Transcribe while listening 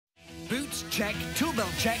Boots, check. Tool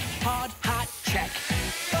belt, check. Hard hat, check.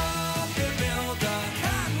 Bob the Builder.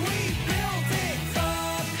 Can we build it?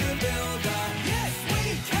 Bob the Builder. Yes,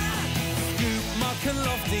 we can. Scoop, Muck and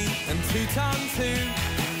Lofty and 2 ton 2.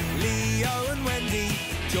 Leo and Wendy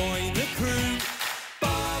join the crew.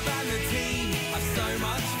 Bob and the team have so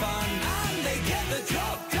much fun. And they get the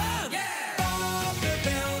job done. Yeah! Bob the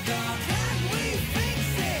Builder. Can we fix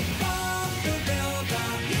it? Bob the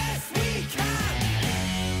Builder. Yes, we can.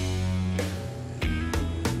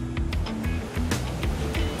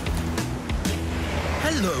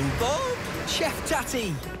 Hello, Bob. Chef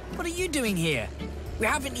Tatty, what are you doing here? We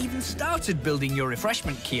haven't even started building your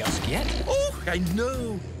refreshment kiosk yet. Oh, I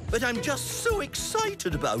know, but I'm just so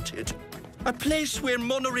excited about it. A place where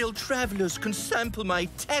monorail travellers can sample my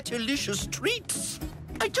tatalicious treats.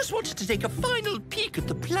 I just wanted to take a final peek at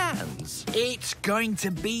the plans. It's going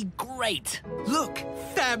to be great. Look.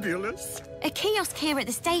 Fabulous. A kiosk here at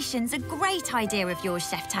the station's a great idea of yours,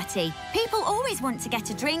 Chef Tatty. People always want to get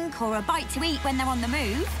a drink or a bite to eat when they're on the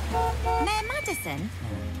move. Mayor Madison?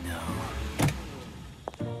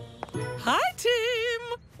 Hi,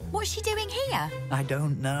 Tim. What's she doing here? I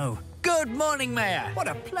don't know. Good morning, Mayor. What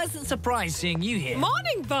a pleasant surprise seeing you here.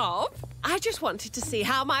 Morning, Bob. I just wanted to see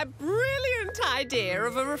how my brilliant idea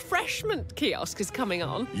of a refreshment kiosk is coming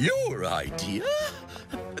on. Your idea?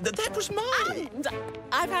 That was mine. And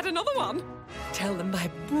I've had another one. Tell them my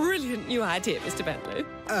brilliant new idea, Mr. Bentley.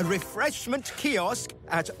 A refreshment kiosk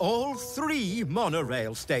at all 3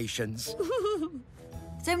 monorail stations.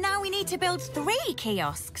 So now we need to build 3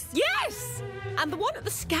 kiosks. Yes! And the one at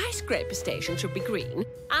the skyscraper station should be green,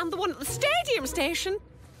 and the one at the stadium station,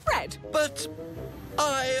 red. But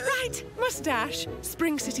Right, mustache.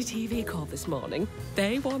 Spring City TV called this morning.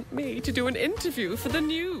 They want me to do an interview for the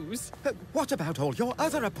news. What about all your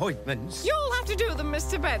other appointments? You'll have to do them,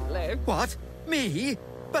 Mr. Bentley. What? Me?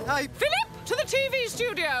 But Philip, to the TV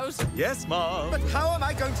studios. Yes, Mom. But how am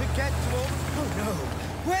I going to get to all... Oh,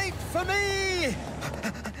 no. Wait for me!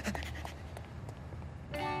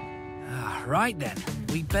 Right then,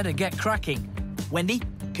 we better get cracking. Wendy,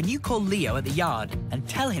 can you call Leo at the yard and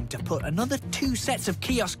tell him to put another 2 sets of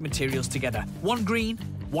kiosk materials together? 1 green,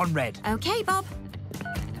 1 red. OK, Bob.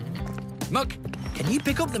 Muck, can you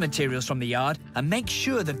pick up the materials from the yard and make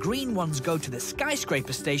sure the green ones go to the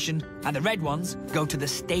skyscraper station and the red ones go to the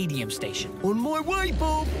stadium station? On my way,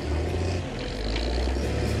 Bob.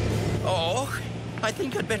 Oh, I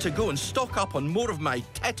think I'd better go and stock up on more of my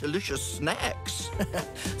tatalicious snacks.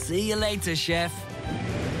 See you later, Chef.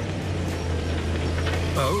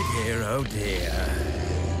 Oh, dear, oh, dear.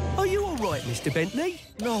 Are you all right, Mr. Bentley?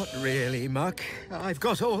 Not really, Muck. I've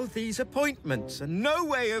got all these appointments and no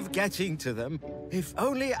way of getting to them. If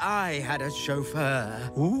only I had a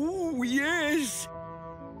chauffeur. Ooh, yes.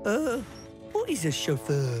 What is a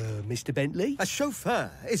chauffeur, Mr. Bentley? A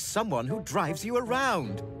chauffeur is someone who drives you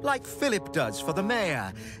around, like Philip does for the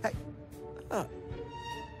mayor.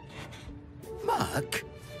 Muck,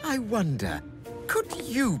 I wonder, could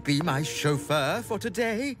you be my chauffeur for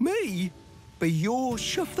today? Me? Be your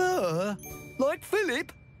chauffeur? Like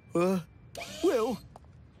Philip? Well,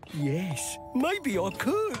 yes, maybe I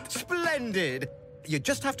could. Splendid! You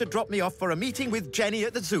just have to drop me off for a meeting with Jenny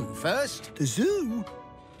at the zoo first. The zoo?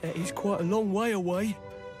 That is quite a long way away.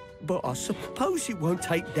 But I suppose it won't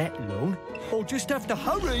take that long. I'll just have to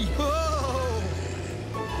hurry. Oh!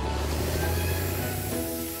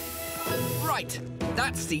 Right,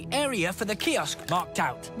 that's the area for the kiosk marked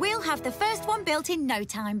out. We'll have the first one built in no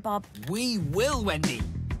time, Bob. We will, Wendy.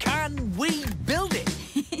 Can we build it?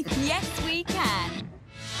 Yes, we can.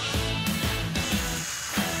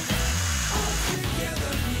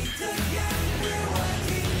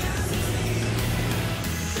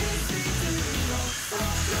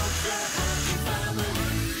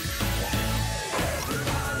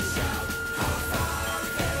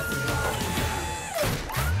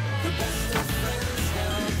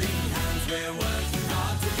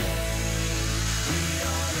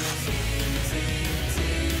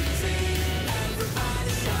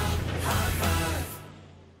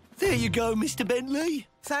 There you go, Mr. Bentley.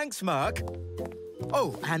 Thanks, Muck.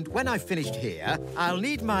 Oh, and when I've finished here, I'll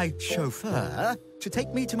need my chauffeur to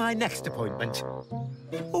take me to my next appointment.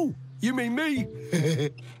 Oh, you mean me?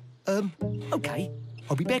 OK.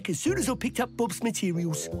 I'll be back as soon as I've picked up Bob's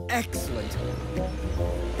materials. Excellent.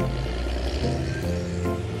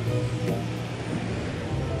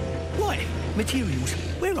 Right, materials.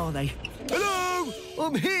 Where are they? Hello!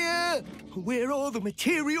 I'm here! Where are the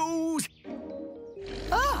materials?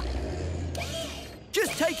 Ah!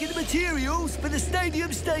 Just taking the materials for the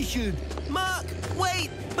stadium station. Muck, wait!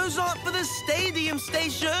 Those aren't for the stadium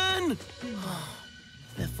station!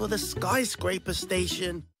 They're for the skyscraper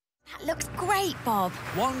station. That looks great, Bob.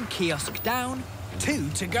 1 kiosk down, 2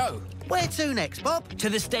 to go. Where to next, Bob? To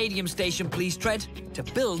the stadium station, please, Tread, to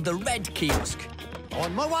build the red kiosk.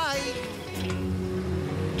 On my way.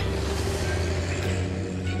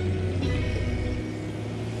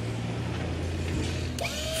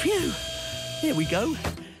 Phew! There we go.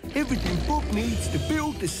 Everything Bob needs to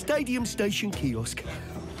build the stadium station kiosk.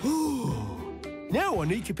 Ooh. Now I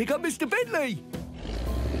need to pick up Mr. Bentley.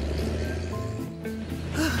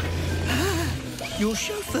 Your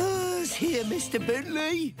chauffeur's here, Mr.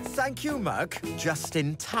 Bentley. Thank you, Muck. Just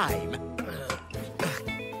in time.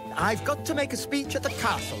 I've got to make a speech at the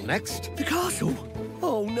castle next. The castle?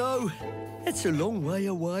 Oh, no. That's a long way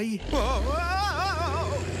away.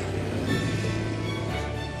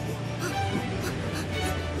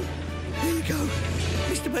 Here you go,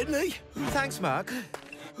 Mr. Bentley. Thanks, Muck.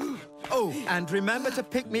 Oh, and remember to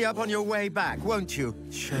pick me up on your way back, won't you,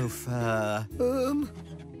 chauffeur?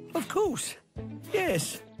 Of course.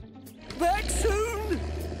 Yes. Back soon.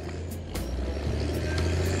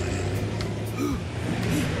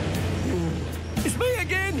 It's me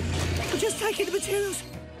again. I'm just taking the materials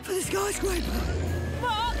for the skyscraper.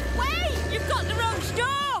 Muck, wait! You've got the wrong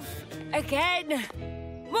stuff! Again.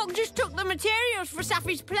 Muck just took the materials for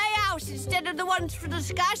Saffy's playhouse instead of the ones for the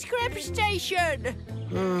skyscraper station.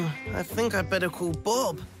 I think I'd better call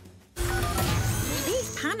Bob.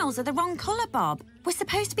 These panels are the wrong colour, Bob. We're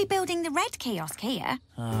supposed to be building the red kiosk here.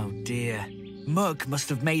 Oh, dear. Muck must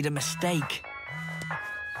have made a mistake.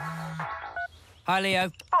 Hi,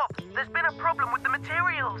 Leo. Bob, there's been a problem with the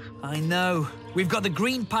materials. I know. We've got the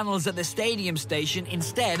green panels at the stadium station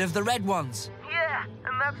instead of the red ones. Yeah,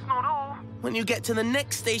 and that's not all. When you get to the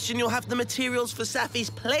next station, you'll have the materials for Saffy's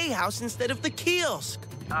playhouse instead of the kiosk.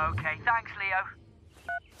 OK, thanks, Leo.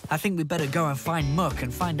 I think we'd better go and find Muck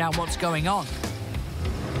and find out what's going on.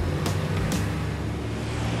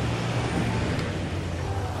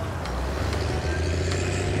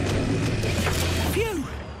 Phew!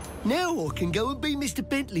 Now I can go and be Mr.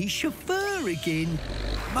 Bentley's chauffeur again.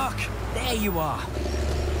 Muck, there you are.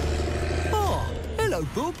 Oh, hello,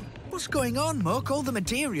 Bob. What's going on, Muck? All the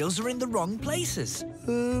materials are in the wrong places.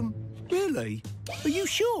 Really? Are you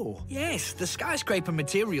sure? Yes, the skyscraper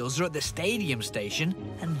materials are at the stadium station,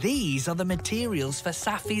 and these are the materials for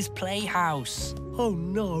Saffy's playhouse. Oh,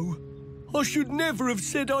 no. I should never have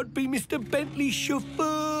said I'd be Mr. Bentley's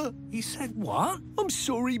chauffeur. You said what? I'm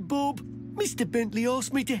sorry, Bob. Mr. Bentley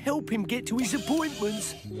asked me to help him get to his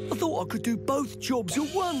appointments. I thought I could do both jobs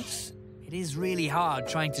at once. It is really hard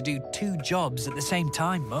trying to do 2 jobs at the same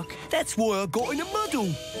time, Muck. That's why I got in a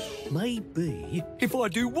muddle. Maybe if I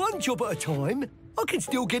do one job at a time, I can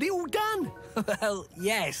still get it all done. Well,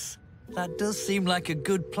 yes. That does seem like a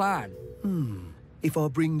good plan. If I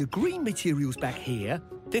bring the green materials back here,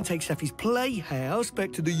 then take Saffy's playhouse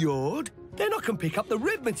back to the yard, then I can pick up the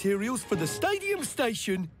red materials for the stadium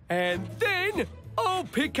station, and then I'll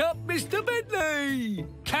pick up Mr. Bentley.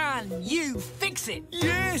 Can you fix it?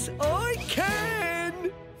 Yes, I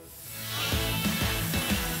can.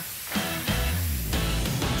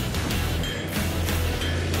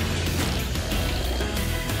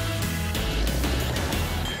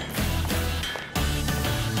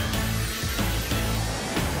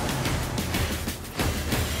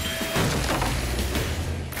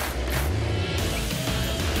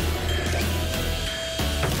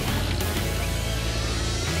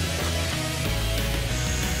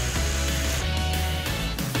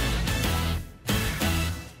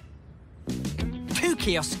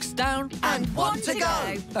 Kiosks down And one to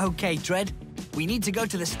go. OK, Tread. We need to go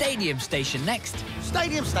to the stadium station next.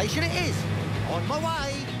 Stadium station it is. On my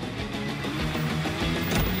way.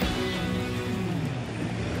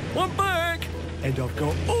 I'm back. And I've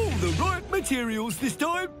got all the right materials this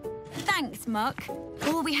time. Thanks, Muck.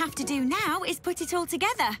 All we have to do now is put it all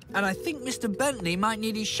together. And I think Mr. Bentley might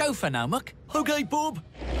need his chauffeur now, Muck. OK, Bob.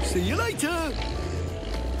 See you later.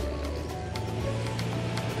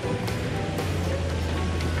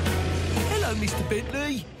 Hello, Mr.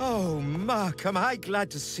 Bentley. Oh, Muck, am I glad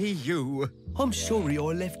to see you. I'm sorry I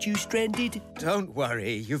left you stranded. Don't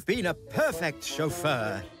worry, you've been a perfect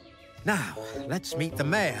chauffeur. Now, let's meet the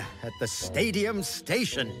mayor at the stadium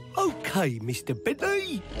station. OK, Mr.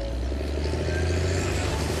 Bentley.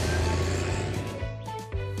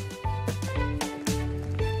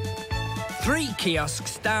 Three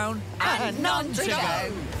kiosks down. And none to go.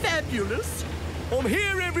 Fabulous. I'm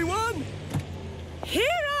here, everyone. Here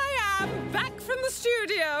I am, back from the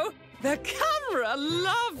studio. The camera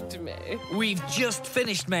loved me. We've just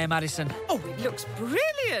finished, Mayor Madison. Oh, it looks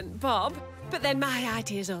brilliant, Bob. But then my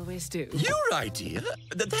ideas always do. Your idea?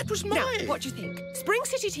 That was mine. Now, what do you think? Spring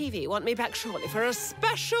City TV want me back shortly for a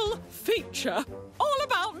special feature all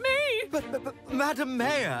about me. But Madam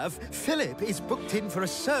Mayor, Philip is booked in for a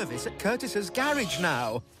service at Curtis's garage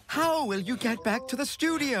now. How will you get back to the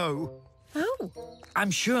studio? Oh.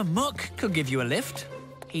 I'm sure Muck could give you a lift.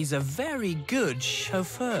 He's a very good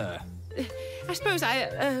chauffeur. I suppose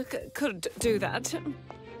I could do that.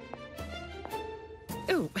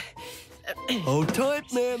 Oh. Hold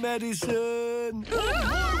tight, Mayor Madison.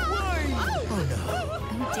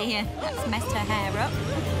 Oh dear, that's messed her hair up.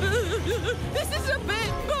 This is a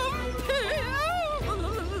bit bumpy.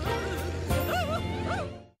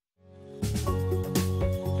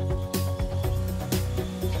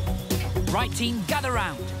 Right, team, gather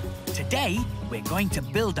round. Today, we're going to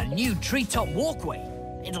build a new treetop walkway.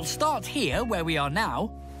 It'll start here, where we are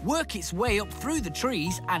now, work its way up through the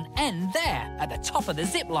trees and end there, at the top of the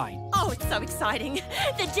zip line. Oh, it's so exciting.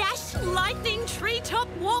 The Dash Lightning Treetop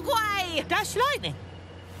Walkway. Dash Lightning?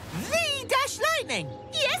 The Dash Lightning?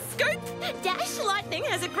 Yes, Scoop. Dash Lightning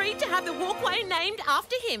has agreed to have the walkway named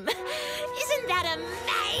after him. Isn't that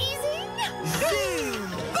amazing? Zoom!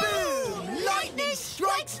 Boom! Lightning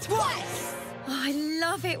strikes twice! Oh, I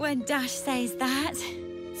love it when Dash says that.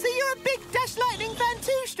 So you're a big Dash Lightning fan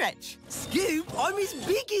too, Stretch? Scoop, I'm his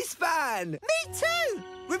biggest fan. Me too.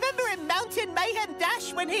 Remember in Mountain Mayhem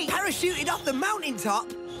Dash when he parachuted off the mountaintop?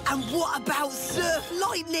 And what about Surf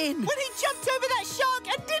Lightning? When he jumped over that shark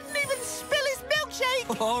and didn't even spill his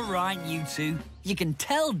milkshake? All right, you two. You can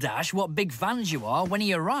tell Dash what big fans you are when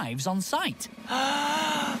he arrives on site.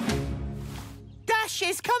 Dash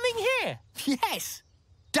is coming here. Yes.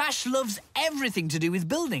 Dash loves everything to do with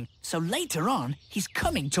building, so later on, he's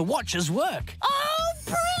coming to watch us work. Oh,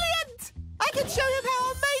 brilliant! I can show him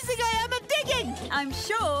how amazing I am at digging. I'm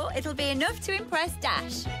sure it'll be enough to impress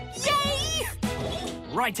Dash. Yay!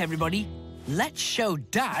 Right, everybody, let's show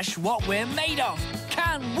Dash what we're made of.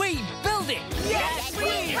 Can we build it? Yes,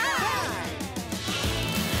 we can!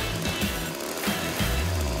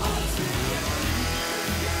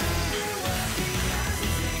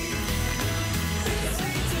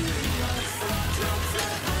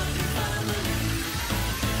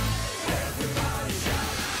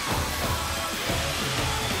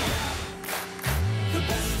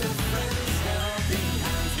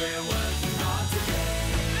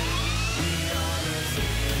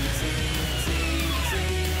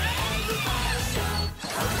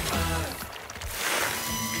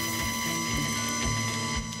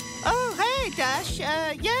 Dash,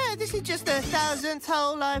 yeah, this is just the 1000th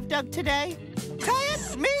hole I've dug today.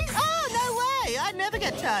 Tired? Me? Oh, no way! I never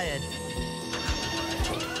get tired.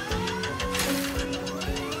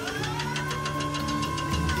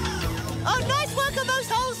 Oh, nice work on those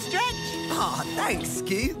holes, Stretch. Oh, thanks,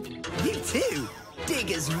 Scoop. You too.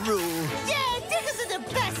 Diggers rule. Yeah, diggers are the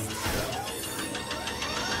best.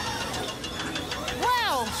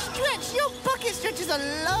 Wow, Stretch, your bucket stretches a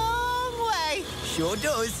long way. Sure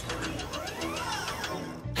does.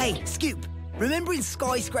 Hey, Scoop, remember in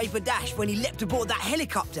Skyscraper Dash when he leapt aboard that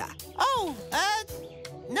helicopter? Oh,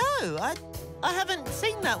 no, I haven't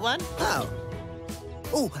seen that one. Oh.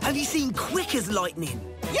 Oh, have you seen Quick as Lightning?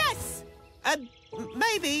 Yes!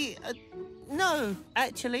 Maybe. No,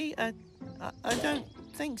 actually, I don't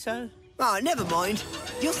think so. Oh, never mind.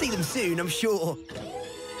 You'll see them soon, I'm sure.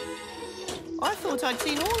 I thought I'd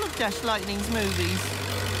seen all of Dash Lightning's movies.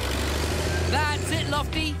 That's it,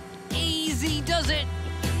 Lofty. Easy does it.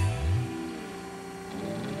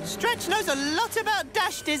 Stretch knows a lot about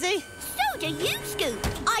Dash, Dizzy. So do you, Scoop.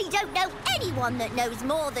 I don't know anyone that knows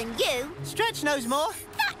more than you. Stretch knows more.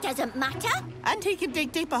 That doesn't matter. And he can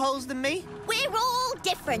dig deeper holes than me. We're all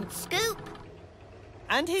different, Scoop.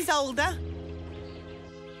 And he's older.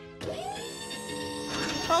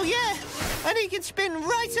 Oh, yeah. And he can spin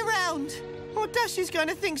right around. Oh, Dash is going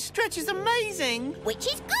to think Stretch is amazing. Which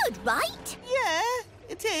is good, right? Yeah,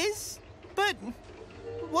 it is. But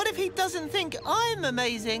what if he doesn't think I'm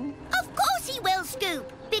amazing? Of course he will,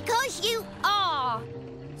 Scoop. Because you are.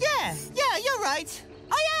 Yeah, you're right.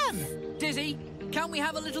 I am. Dizzy, can we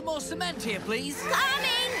have a little more cement here, please?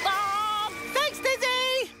 Coming, Bob. Thanks,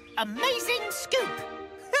 Dizzy. Amazing scoop.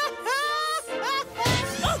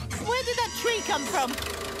 Oh, where did that tree come from?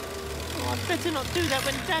 Oh, I'd better not do that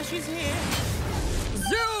when Dash is here.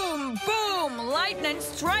 Zoom! Boom! Lightning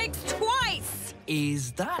strikes twice!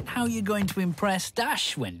 Is that how you're going to impress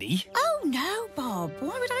Dash, Wendy? Oh, no, Bob.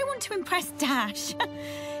 Why would I want to impress Dash?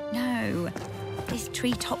 No. This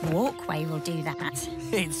treetop walkway will do that.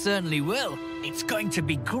 It certainly will. It's going to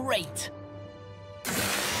be great.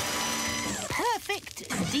 Perfect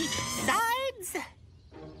deep sides.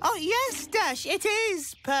 Oh, yes, Dash, it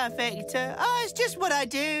is perfect. It's just what I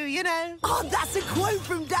do, you know. Oh, that's a quote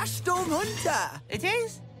from Dash Storm Hunter. It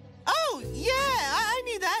is? Oh, yeah, I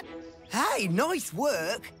knew that. Hey, nice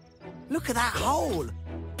work. Look at that hole.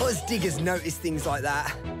 Us diggers notice things like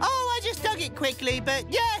that. Oh, I just dug it quickly, but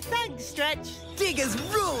yeah, thanks, Stretch. Diggers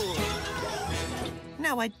rule.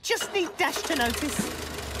 Now I just need Dash to notice.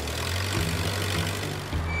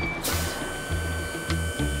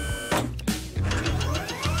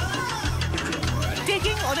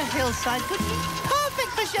 Digging on a hillside could be perfect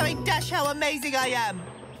for showing Dash how amazing I am.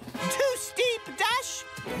 Too steep, Dash?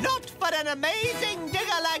 Not for an amazing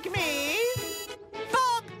digger like me.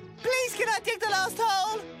 Bob, please can I dig the last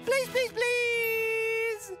hole? Please, please,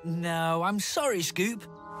 please. No, I'm sorry, Scoop.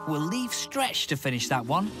 We'll leave Stretch to finish that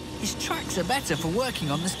one. His tracks are better for working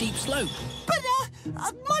on the steep slope. But,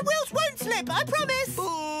 my wheels won't slip, I promise.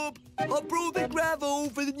 Bob, I brought the gravel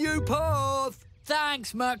for the new path.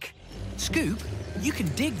 Thanks, Muck. Scoop, you can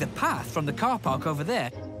dig the path from the car park over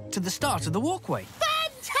there to the start of the walkway.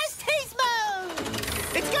 Fantastismo!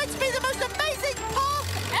 It's going to be the most amazing path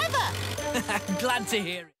ever! Glad to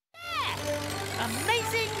hear it. Yeah!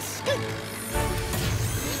 Amazing scoop!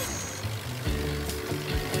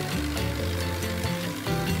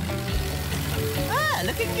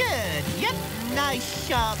 Looking good. Yep, nice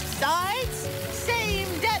sharp sides. Same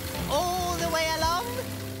depth all the way along.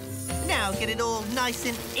 Now get it all nice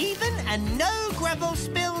and even and no gravel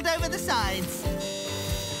spilled over the sides.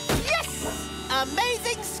 Yes!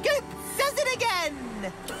 Amazing scoop! Does it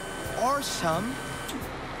again! Or some.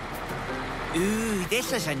 Ooh,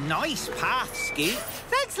 this is a nice path, Scoop.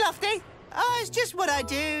 Thanks, Lofty. Oh, it's just what I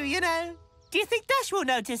do, you know. Do you think Dash will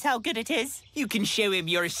notice how good it is? You can show him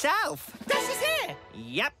yourself. Dash is here!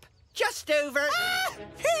 Yep, just over. Ah!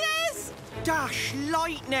 He is! Dash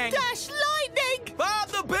Lightning! Dash Lightning! Bob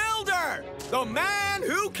the Builder! The man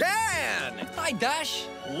who can! Hi, Dash.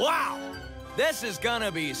 Wow! This is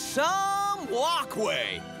gonna be some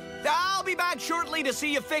walkway. I'll be back shortly to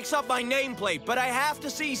see you fix up my nameplate, but I have to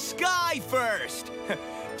see Sky first.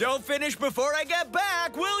 Don't finish before I get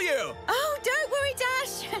back, will you? Oh, don't worry,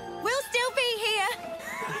 Dash. We'll still be here.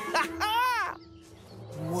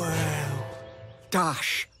 Wow.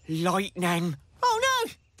 Dash Lightning. Oh,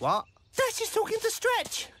 no! What? Dash is talking to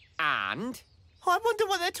Stretch. And? I wonder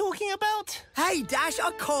what they're talking about. Hey, Dash,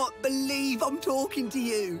 I can't believe I'm talking to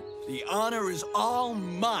you. The honor is all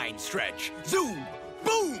mine, Stretch. Zoom!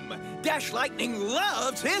 Boom! Dash Lightning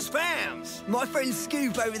loves his fans. My friend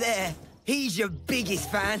Scoop over there, he's your biggest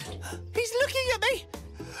fan. He's looking at me.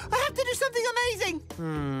 I have to do something amazing.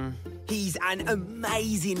 He's an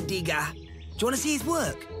amazing digger. Do you want to see his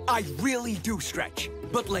work? I really do, Stretch.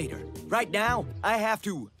 But later. Right now, I have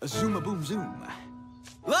to zoom-a-boom-zoom.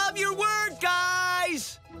 Love your word,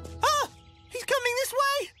 guys! Ah! He's coming this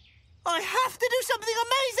way! I have to do something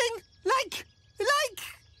amazing! Like...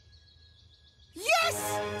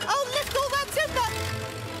 Yes! I'll lift all that timber!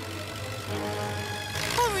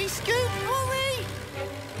 Hurry, Scoop, hurry!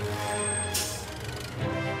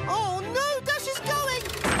 Oh, no, Dash is going!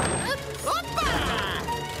 Hoppa!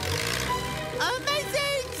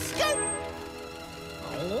 Amazing Scoop!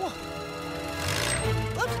 Oh.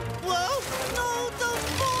 Whoa! No, don't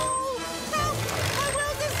fall! Help! My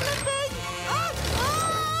wheels are slipping! Ah!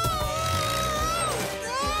 Ah!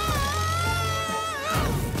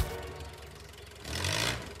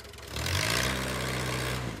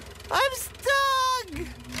 I'm stuck!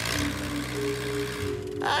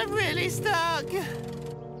 I'm really stuck.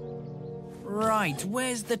 Right,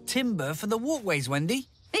 where's the timber for the walkways, Wendy?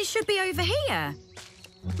 It should be over here.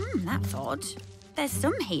 That's odd. There's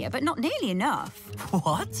some here, but not nearly enough.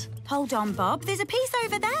 What? Hold on, Bob. There's a piece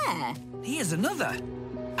over there. Here's another.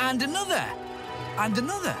 And another. And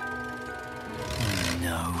another. Oh,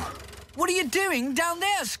 no. What are you doing down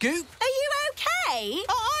there, Scoop? Are you okay?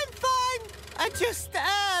 Oh, I'm fine. I just,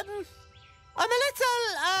 I'm a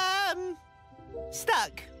little,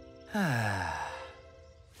 stuck.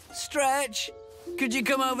 Stretch, could you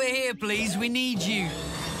come over here, please? We need you.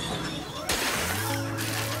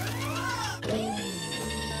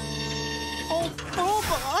 Oh, Bob,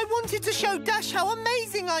 I wanted to show Dash how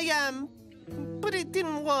amazing I am, but it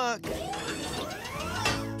didn't work.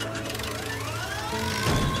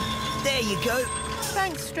 There you go.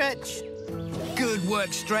 Thanks, Stretch. Good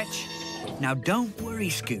work, Stretch. Now, don't worry,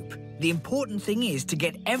 Scoop. The important thing is to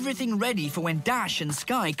get everything ready for when Dash and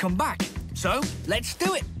Sky come back. So, let's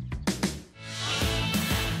do it.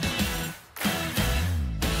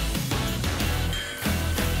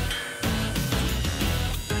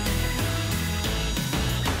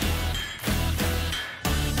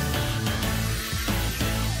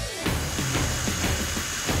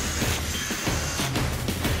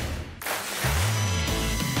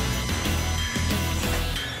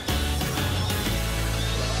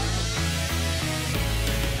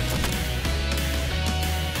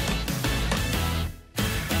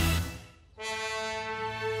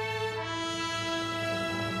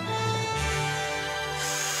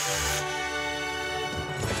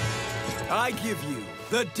 I give you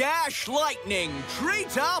the Dash Lightning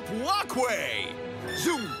Treetop Walkway.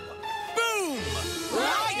 Zoom! Boom!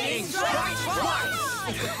 Lightning strikes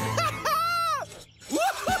twice!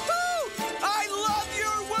 Woo-hoo-hoo! I love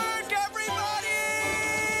your work, everybody!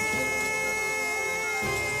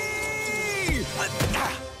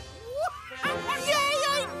 Yay,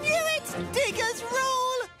 I knew it! Diggers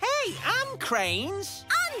rule! Hey, I'm Cranes.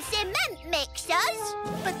 And cement mixers.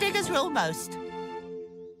 But diggers rule most.